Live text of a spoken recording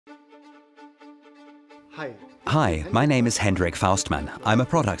Hi, my name is Hendrik Faustmann. I'm a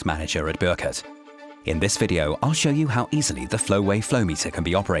product manager at Bürkert. In this video, I'll show you how easily the FLOWave flow meter can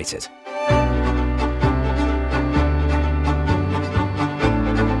be operated.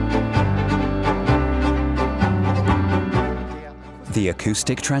 The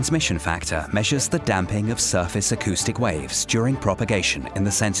acoustic transmission factor measures the damping of surface acoustic waves during propagation in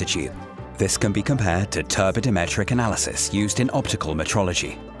the sensor tube. This can be compared to turbidimetric analysis used in optical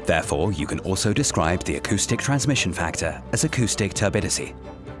metrology. Therefore, you can also describe the acoustic transmission factor as acoustic turbidity.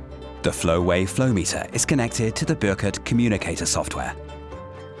 The FLOWave flow meter is connected to the Bürkert communicator software.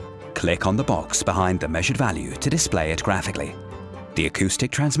 Click on the box behind the measured value to display it graphically. The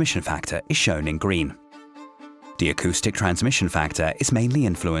acoustic transmission factor is shown in green. The acoustic transmission factor is mainly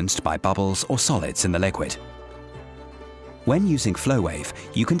influenced by bubbles or solids in the liquid. When using FLOWave,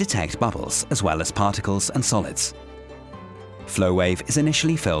 you can detect bubbles as well as particles and solids. FLOWave is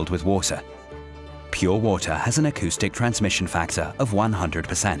initially filled with water. Pure water has an acoustic transmission factor of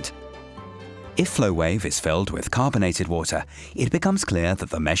 100%. If FLOWave is filled with carbonated water, it becomes clear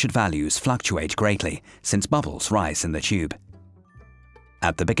that the measured values fluctuate greatly since bubbles rise in the tube.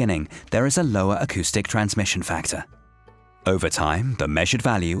 At the beginning, there is a lower acoustic transmission factor. Over time, the measured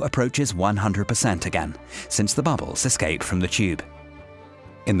value approaches 100% again, since the bubbles escape from the tube.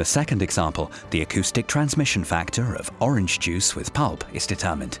 In the second example, the acoustic transmission factor of orange juice with pulp is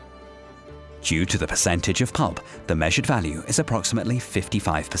determined. Due to the percentage of pulp, the measured value is approximately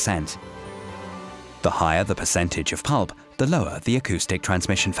 55%. The higher the percentage of pulp, the lower the acoustic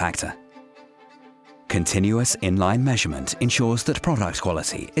transmission factor. Continuous inline measurement ensures that product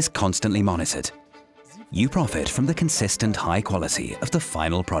quality is constantly monitored. You profit from the consistent high quality of the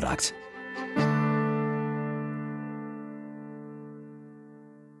final product.